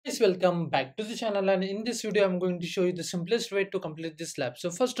Guys, welcome back to the channel, and in this video I'm going to show you the simplest way to complete this lab.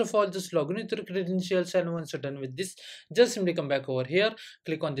 So first of all, just log in with your credentials, and once you're done with this, just simply come back over here,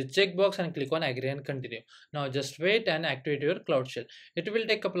 click on the checkbox and click on agree and continue. Now just wait and activate your cloud shell. It will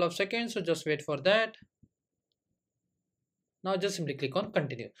take a couple of seconds, so just wait for that. Now just simply click on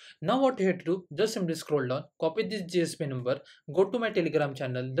continue. Now what you have to do, just simply scroll down, copy this GSP number, go to my Telegram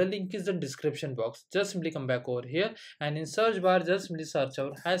channel. The link is in the description box. Just simply come back over here and in search bar just simply search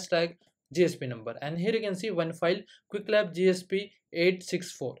our hashtag GSP number, and here you can see one file, Qwiklabs GSP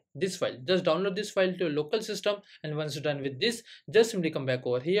 864. This file, just download this file to your local system, and once you're done with this, just simply come back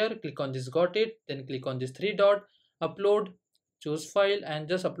over here, click on this got it, then click on this three dot, upload, choose file, and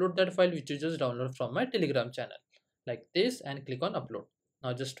just upload that file which you just download from my Telegram channel like this, and click on upload.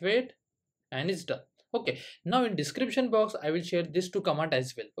 Now just wait and it's done. Okay, now in description box I will share this two command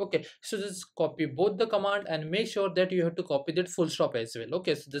as well. Okay, so just copy both the command and make sure that you have to copy that full stop as well.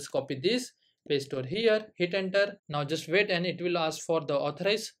 Okay, so just copy this, paste over here, hit enter. Now just wait and it will ask for the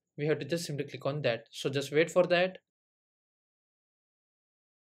authorize. We have to just simply click on that, so just wait for that.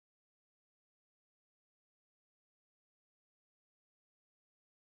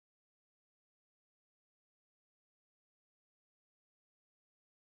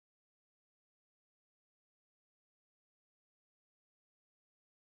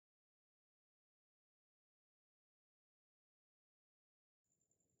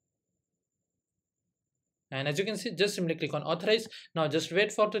 And as you can see, just simply click on authorize. Now just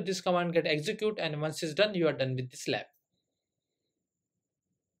wait for this command get execute, and once it's done, you are done with this lab.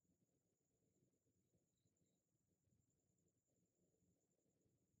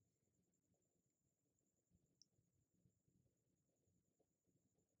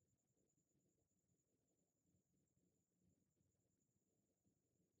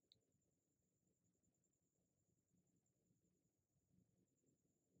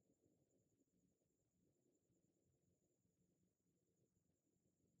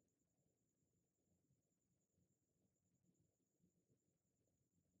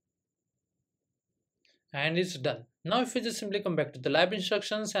 And it's done. Now if you just simply come back to the lab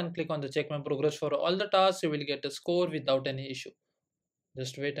instructions and click on the check my progress for all the tasks, you will get a score without any issue.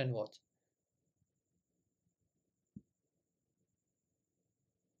 Just wait and watch.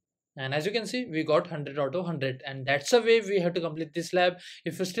 And as you can see, we got 100 out of 100, and that's the way we have to complete this lab.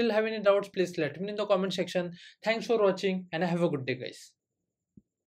 If you still have any doubts, please let me know in the comment section. Thanks for watching and have a good day, guys.